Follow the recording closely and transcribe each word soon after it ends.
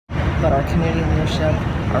but our community leadership,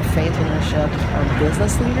 our faith leadership, our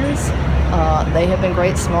business leaders, they have been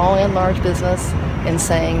great, small and large business, in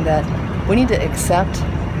saying that we need to accept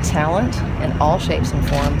talent in all shapes and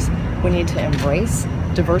forms. We need to embrace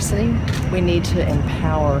diversity. We need to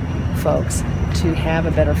empower folks to have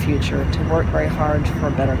a better future, to work very hard for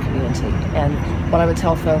a better community. And what I would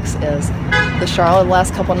tell folks is the Charlotte the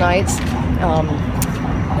last couple nights,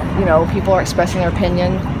 you know, people are expressing their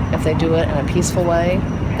opinion. If they do it in a peaceful way,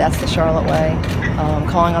 that's the Charlotte way.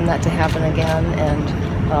 Calling on that to happen again,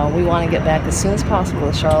 and we want to get back as soon as possible to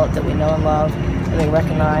the Charlotte that we know and love, and we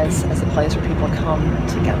recognize as a place where people come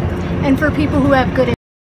together. And for people who have good